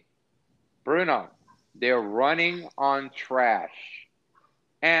at me, "Bruno, they're running on trash."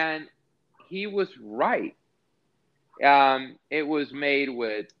 And he was right. It was made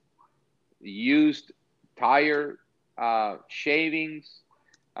with used tire shavings.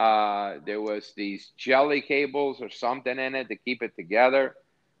 There was these jelly cables or something in it to keep it together.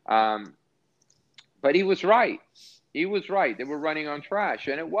 But he was right. He was right. They were running on trash,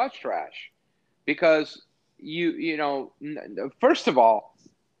 and it was trash because first of all,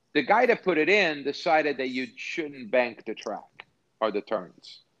 the guy that put it in decided that you shouldn't bank the track or the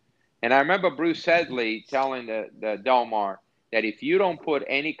turns. And I remember Bruce Headley telling the Del Mar that if you don't put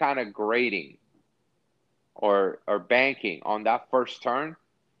any kind of grading or banking on that first turn,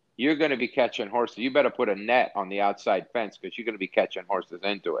 you're going to be catching horses. You better put a net on the outside fence because you're going to be catching horses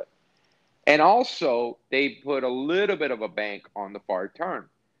into it. And also, they put a little bit of a bank on the far turn.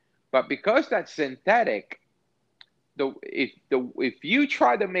 But because that's synthetic, if you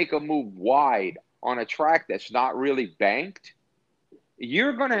try to make a move wide on a track that's not really banked,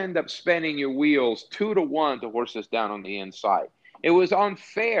 you're going to end up spinning your wheels 2-to-1 to horses down on the inside. It was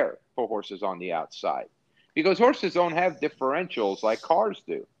unfair for horses on the outside because horses don't have differentials like cars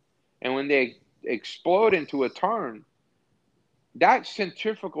do. And when they explode into a turn, that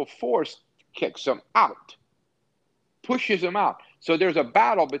centrifugal force kicks them out, pushes them out. So there's a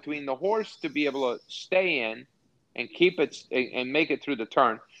battle between the horse to be able to stay in and keep it and make it through the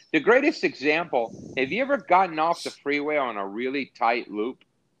turn. The greatest example, have you ever gotten off the freeway on a really tight loop?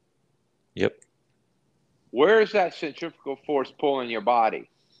 Yep. Where is that centrifugal force pulling your body?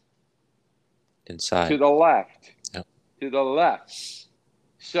 Inside. To the left. Yep. To the left.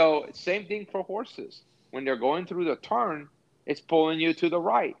 So same thing for horses. When they're going through the turn, it's pulling you to the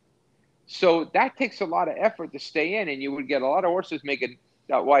right. So that takes a lot of effort to stay in, and you would get a lot of horses making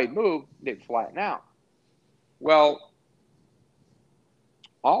that wide move, they'd flatten out. Well,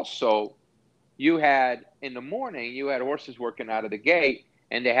 also, in the morning, you had horses working out of the gate,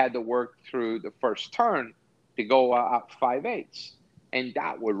 and they had to work through the first turn to go out 5/8. And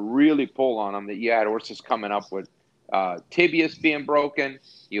that would really pull on them, that you had horses coming up with tibias being broken,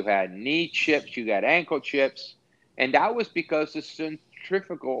 you had knee chips, you got ankle chips, and that was because the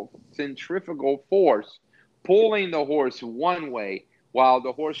centrifugal force pulling the horse one way while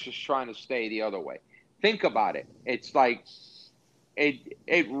the horse is trying to stay the other way. Think about it. It's like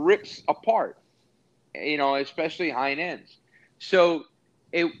it rips apart, especially hind ends. So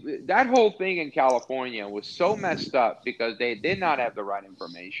that whole thing in California was so messed up because they did not have the right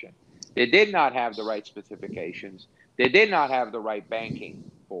information. They did not have the right specifications. They did not have the right banking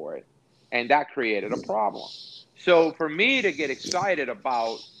for it. And that created a problem. So for me to get excited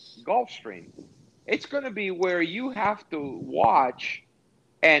about Gulfstream, it's going to be where you have to watch.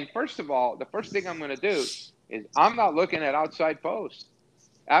 And first of all, the first thing I'm going to do is I'm not looking at outside posts.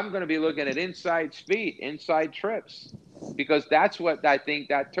 I'm going to be looking at inside speed, inside trips, because that's what I think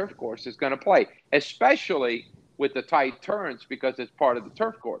that turf course is going to play, especially with the tight turns because it's part of the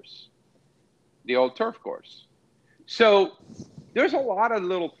turf course, the old turf course. So there's a lot of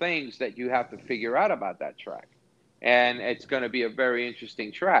little things that you have to figure out about that track. And it's going to be a very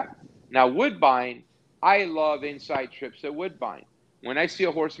interesting track. Now, Woodbine, I love inside trips at Woodbine. When I see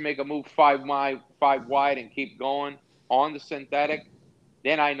a horse make a move 5 wide and keep going on the synthetic,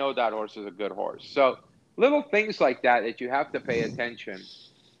 then I know that horse is a good horse. So little things like that that you have to pay attention,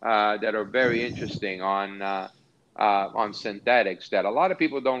 that are very interesting on synthetics that a lot of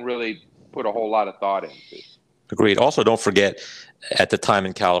people don't really put a whole lot of thought into. Agreed. Also, don't forget, at the time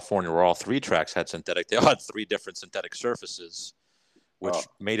in California, where all three tracks had synthetic, they all had three different synthetic surfaces, which Oh,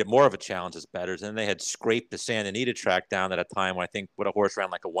 made it more of a challenge as bettors. And they had scraped the Santa Anita track down at a time when I think what a horse ran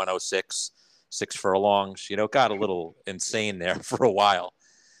like a 106, 6 furlongs. It got a little insane there for a while.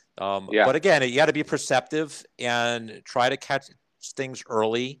 yeah. But again, you got to be perceptive and try to catch things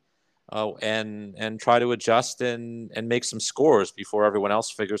early, and try to adjust and make some scores before everyone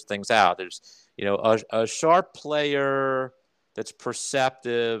else figures things out. There's a sharp player that's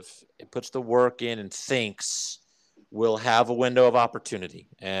perceptive, puts the work in, and thinks will have a window of opportunity.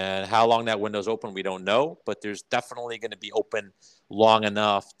 And how long that window's open, we don't know, but there's definitely going to be open long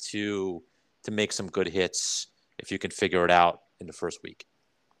enough to make some good hits if you can figure it out in the first week.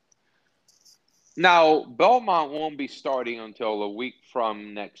 Now, Belmont won't be starting until a week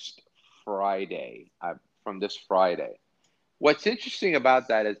from next Friday, from this Friday. What's interesting about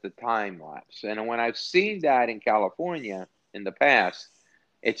that is the time lapse. And when I've seen that in California in the past,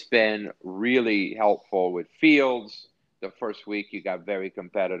 it's been really helpful with fields. The first week, you got very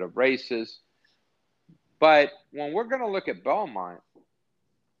competitive races. But when we're going to look at Belmont,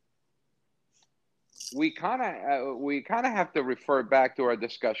 we kind of have to refer back to our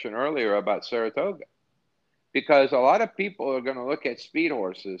discussion earlier about Saratoga, because a lot of people are going to look at speed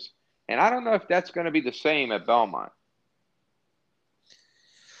horses, and I don't know if that's going to be the same at Belmont.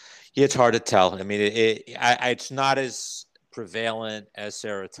 Yeah, it's hard to tell. I mean, it's not as prevalent as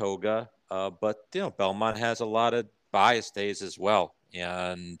Saratoga, but Belmont has a lot of bias days as well,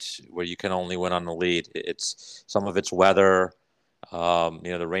 and where you can only win on the lead. It's some of it's weather.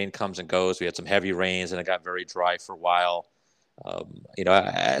 The rain comes and goes. We had some heavy rains, and it got very dry for a while.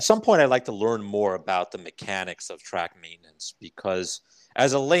 At some point, I'd like to learn more about the mechanics of track maintenance, because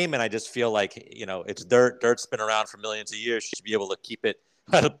as a layman, I just feel like it's dirt. Dirt's been around for millions of years. You should be able to keep it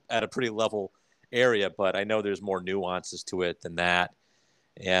at a pretty level area, but I know there's more nuances to it than that,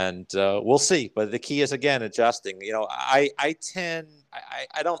 and we'll see. But the key is, again, adjusting. I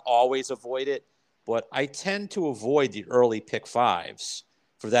don't always avoid it, but I tend to avoid the early pick fives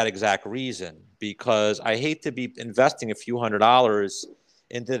for that exact reason, because I hate to be investing a few $100s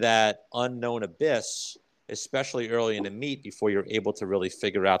into that unknown abyss, especially early in the meet before you're able to really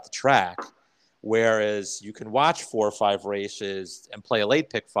figure out the track. Whereas you can watch 4 or 5 races and play a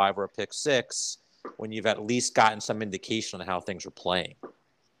late pick 5 or a pick 6 when you've at least gotten some indication on how things are playing. I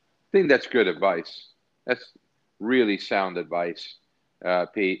think that's good advice. That's really sound advice,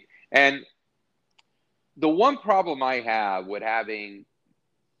 Pete. And the one problem I have with having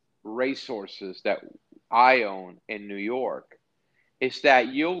racehorses that I own in New York is that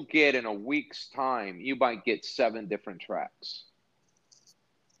you'll get, in a week's time, you might get 7 different tracks.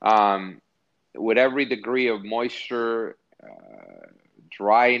 With every degree of moisture,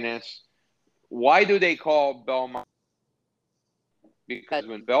 dryness. Why do they call Belmont? Because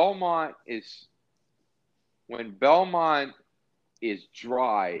when Belmont is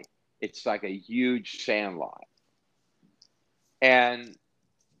dry, it's like a huge sandlot. And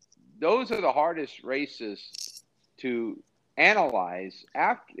those are the hardest races to analyze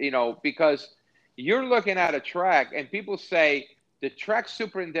because you're looking at a track and people say, the track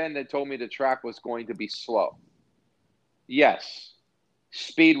superintendent told me the track was going to be slow. Yes,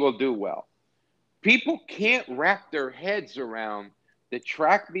 speed will do well. People can't wrap their heads around the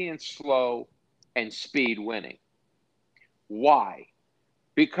track being slow and speed winning. Why?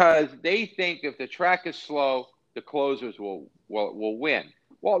 Because they think if the track is slow, the closers will win.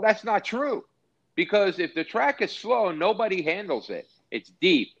 Well, that's not true. Because if the track is slow, nobody handles it. It's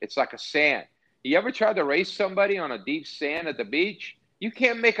deep. It's like a sand. You ever try to race somebody on a deep sand at the beach? You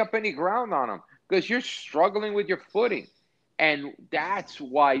can't make up any ground on them because you're struggling with your footing. And that's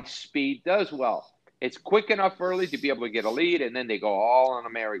why speed does well. It's quick enough early to be able to get a lead, and then they go all on a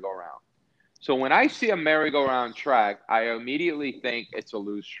merry-go-round. So when I see a merry-go-round track, I immediately think it's a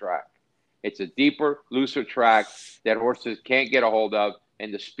loose track. It's a deeper, looser track that horses can't get a hold of,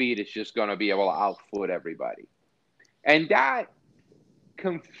 and the speed is just going to be able to outfoot everybody. And that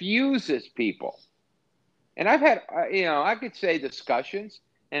confuses people. And I've had, I could say discussions,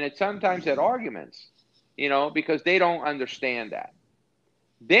 and it's sometimes had arguments, because they don't understand that.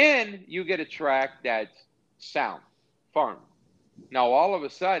 Then you get a track that's sound, firm. Now, all of a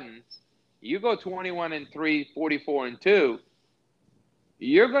sudden, you go 21-3, 44-2,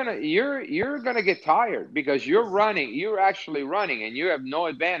 you're gonna get tired because you're actually running, and you have no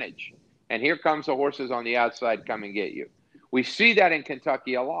advantage. And here comes the horses on the outside come and get you. We see that in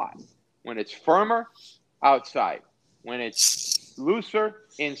Kentucky a lot. When it's firmer, outside. When it's looser,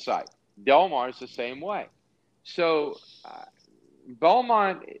 inside. Del Mar is the same way. So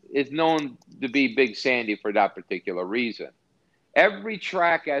Belmont is known to be Big Sandy for that particular reason. Every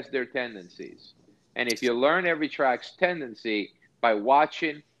track has their tendencies. And if you learn every track's tendency by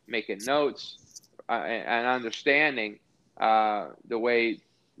watching, making notes, and understanding the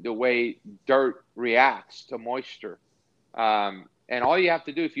way dirt reacts to moisture, and all you have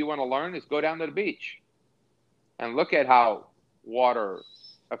to do if you want to learn is go down to the beach and look at how water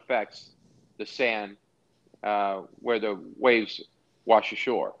affects the sand where the waves wash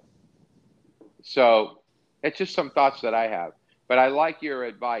ashore. So it's just some thoughts that I have. But I like your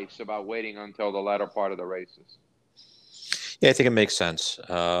advice about waiting until the latter part of the races. Yeah, I think it makes sense.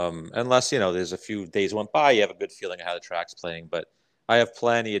 Unless, there's a few days went by, you have a good feeling of how the track's playing. But I have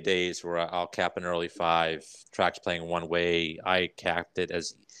plenty of days where I'll cap an early 5, track's playing one way. I capped it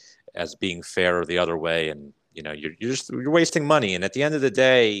as being fair the other way. And, you're wasting money. And at the end of the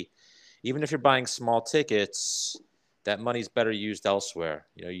day, even if you're buying small tickets, that money's better used elsewhere.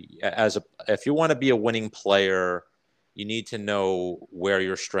 If you want to be a winning player, you need to know where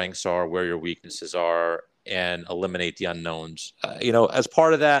your strengths are, where your weaknesses are, and eliminate the unknowns. As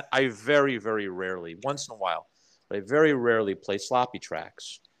part of that, I very, very rarely, once in a while, but I very rarely play sloppy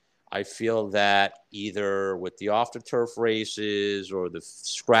tracks. I feel that either with the off-the-turf races or the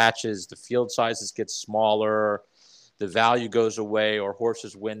scratches, the field sizes get smaller, the value goes away, or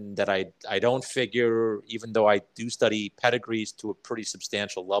horses win that I don't figure, even though I do study pedigrees to a pretty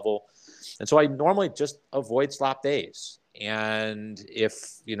substantial level. And so I normally just avoid slop days. And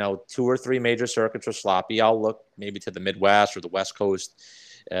if, 2 or 3 major circuits are sloppy, I'll look maybe to the Midwest or the West Coast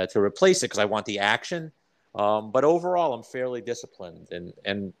to replace it because I want the action. But overall, I'm fairly disciplined.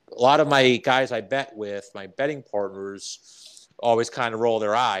 And a lot of my guys I bet with, my betting partners, always kind of roll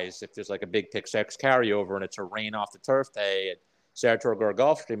their eyes if there's like a big pick 6 carryover and it's a rain off the turf day at Saratoga or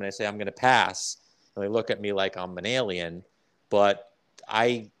Gulfstream, and I say I'm going to pass. And they look at me like I'm an alien. But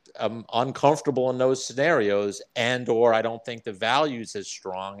I'm uncomfortable in those scenarios, or I don't think the value's as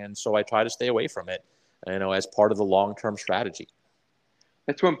strong, and so I try to stay away from it, as part of the long-term strategy.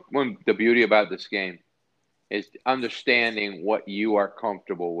 That's when the beauty about this game is understanding what you are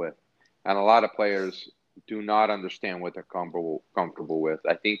comfortable with. And a lot of players do not understand what they're comfortable with.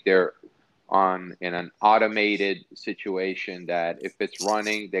 I think they're in an automated situation that if it's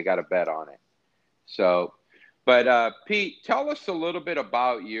running, they got to bet on it. So, but Pete, tell us a little bit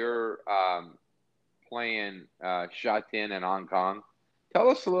about your playing Sha Tin and Hong Kong. Tell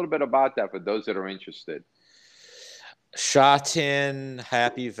us a little bit about that for those that are interested. Sha Tin,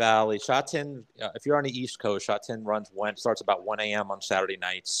 Happy Valley. Sha Tin, if you're on the East Coast, Sha Tin starts about 1 a.m. on Saturday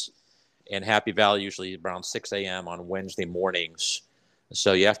nights, and Happy Valley usually around 6 a.m. on Wednesday mornings.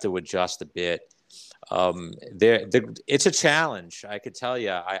 So you have to adjust a bit. It's a challenge. I could tell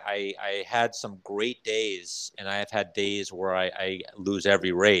you, I had some great days, and I have had days where I lose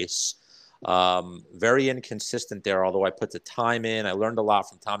every race. Very inconsistent there, although I put the time in. I learned a lot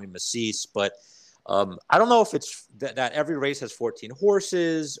from Tommy Massis, but I don't know if it's that every race has 14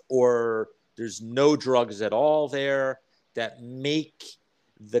 horses or there's no drugs at all there that make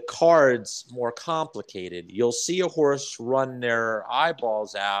the cards more complicated. You'll see a horse run their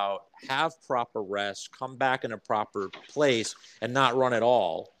eyeballs out, have proper rest, come back in a proper place, and not run at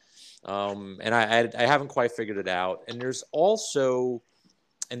all. And I haven't quite figured it out. And there's also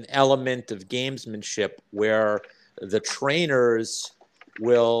an element of gamesmanship where the trainers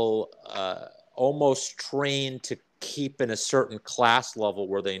will almost train to keep in a certain class level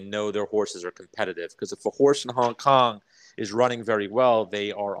where they know their horses are competitive. Because if a horse in Hong Kong is running very well,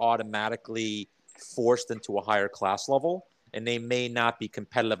 they are automatically forced into a higher class level, and they may not be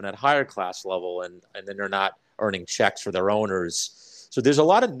competitive in that higher class level, and then they're not earning checks for their owners. So there's a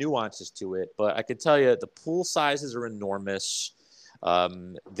lot of nuances to it, but I can tell you the pool sizes are enormous.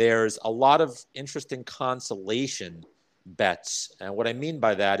 There's a lot of interesting consolation bets, and what I mean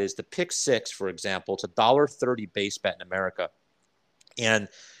by that is the pick 6, for example. It's $1.30 base bet in America, and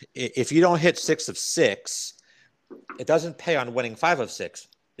if you don't hit 6 of 6, it doesn't pay on winning 5 of 6.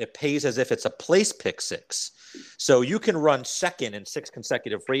 It pays as if it's a place pick 6. So you can run second in 6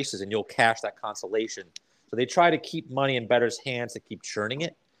 consecutive races and you'll cash that consolation. So they try to keep money in bettors' hands to keep churning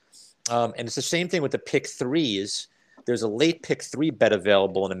it. And it's the same thing with the pick 3s. There's a late pick 3 bet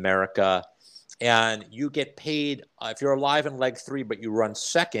available in America, and you get paid if you're alive in leg 3, but you run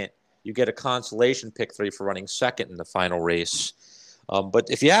second, you get a consolation pick 3 for running second in the final race. But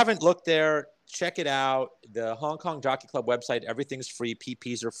if you haven't looked there, check it out. The Hong Kong Jockey Club website, everything's free.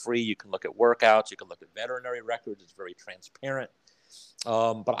 PPs are free. You can look at workouts. You can look at veterinary records. It's very transparent.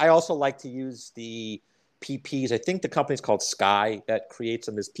 But I also like to use the PPs. I think the company's called Sky that creates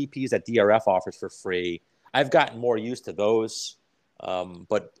them as PPs that DRF offers for free. I've gotten more used to those.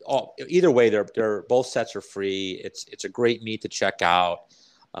 But either way, they're both sets are free. It's a great meet to check out.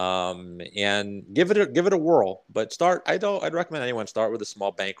 And give it a whirl, but I'd recommend anyone start with a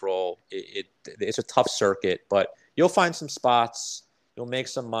small bankroll. It's a tough circuit, but you'll find some spots. You'll make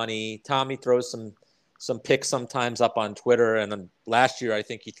some money. Tommy throws some picks sometimes up on Twitter, and last year I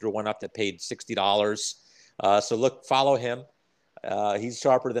think he threw one up that paid $60. So follow him. He's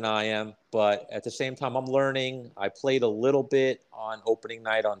sharper than I am, but at the same time, I'm learning. I played a little bit on opening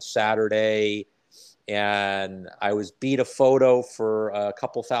night on Saturday, and I was beat a photo for a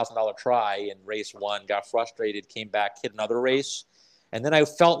couple $1,000 try in race one, got frustrated, came back, hit another race. And then I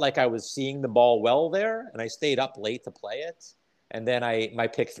felt like I was seeing the ball well there, and I stayed up late to play it. And then my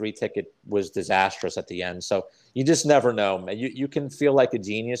pick 3 ticket was disastrous at the end. So you just never know. You can feel like a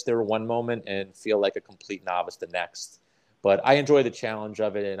genius there one moment and feel like a complete novice the next. But I enjoy the challenge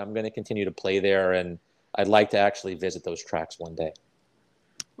of it, and I'm going to continue to play there, and I'd like to actually visit those tracks one day.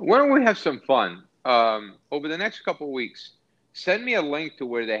 Why don't we have some fun? Over the next couple of weeks, send me a link to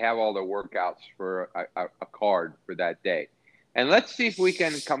where they have all the workouts for a card for that day. And let's see if we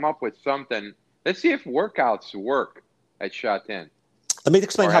can come up with something. Let's see if workouts work at Shatin. Let me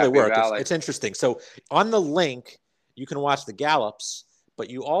explain how they work. It's interesting. So on the link, you can watch the gallops, but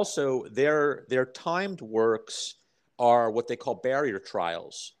you also, their timed works are what they call barrier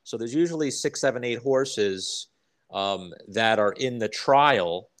trials. So there's usually 6, 7, 8 horses that are in the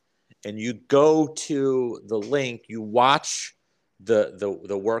trial, and you go to the link, you watch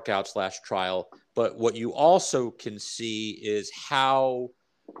the workout / trial, but what you also can see is how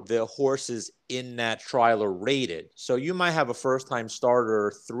the horses in that trial are rated. So you might have a first-time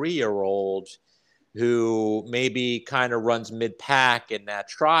starter 3-year-old who maybe kind of runs mid-pack in that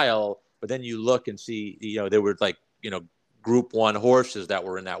trial, but then you look and see, there were group 1 horses that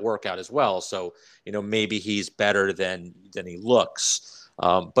were in that workout as well. So, maybe he's better than he looks.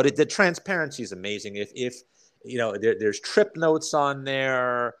 But the transparency is amazing. If there's trip notes on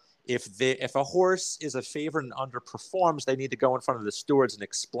there. If a horse is a favorite and underperforms, they need to go in front of the stewards and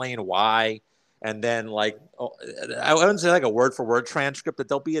explain why. And then, I wouldn't say like a word for word transcript, but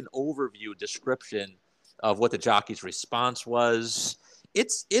there'll be an overview description of what the jockey's response was.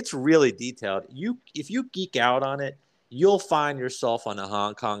 It's really detailed. If you geek out on it, you'll find yourself on the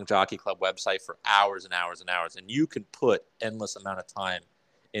Hong Kong Jockey Club website for hours and hours and hours, and you can put endless amount of time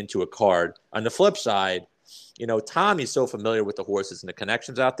into a card. On the flip side, Tommy's so familiar with the horses and the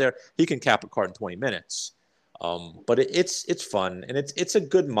connections out there, he can cap a card in 20 minutes. But it's fun, and it's a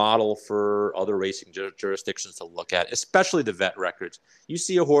good model for other racing jurisdictions to look at, especially the vet records. You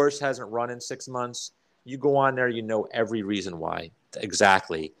see a horse hasn't run in 6 months, you go on there, every reason why.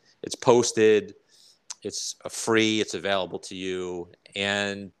 Exactly. It's posted. It's free. It's available to you.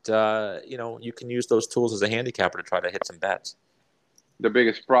 And, you can use those tools as a handicapper to try to hit some bets. The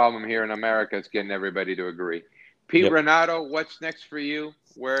biggest problem here in America is getting everybody to agree. Pete Yep. Renato, what's next for you?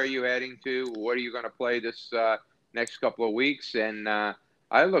 Where are you heading to? What are you going to play this next couple of weeks? And I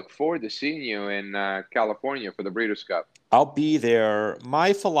look forward to seeing you in California for the Breeders' Cup. I'll be there.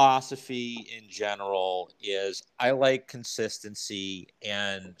 My philosophy in general is I like consistency.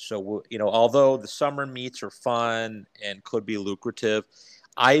 And so, although the summer meets are fun and could be lucrative,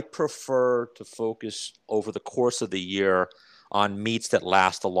 I prefer to focus over the course of the year on meets that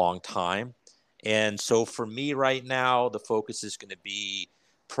last a long time. And so for me right now, the focus is going to be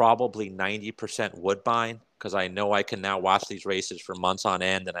probably 90% Woodbine, because I know I can now watch these races for months on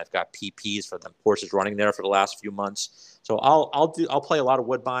end, and I've got PPs for the horses running there for the last few months. So I'll play a lot of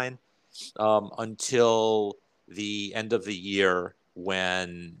Woodbine until the end of the year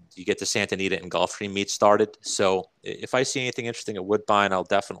when you get the Santa Anita and Gulfstream meets started. So if I see anything interesting at Woodbine, I'll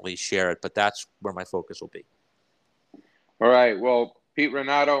definitely share it, but that's where my focus will be. All right. Well, Pete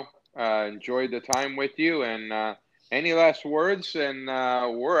Renato, enjoyed the time with you. And any last words? And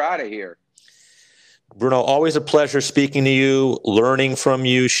we're out of here. Bruno, always a pleasure speaking to you, learning from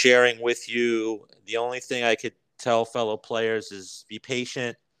you, sharing with you. The only thing I could tell fellow players is be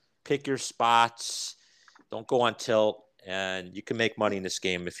patient, pick your spots, don't go on tilt, and you can make money in this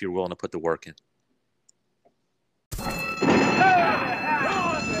game if you're willing to put the work in.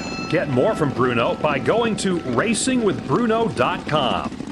 Get more from Bruno by going to racingwithbruno.com.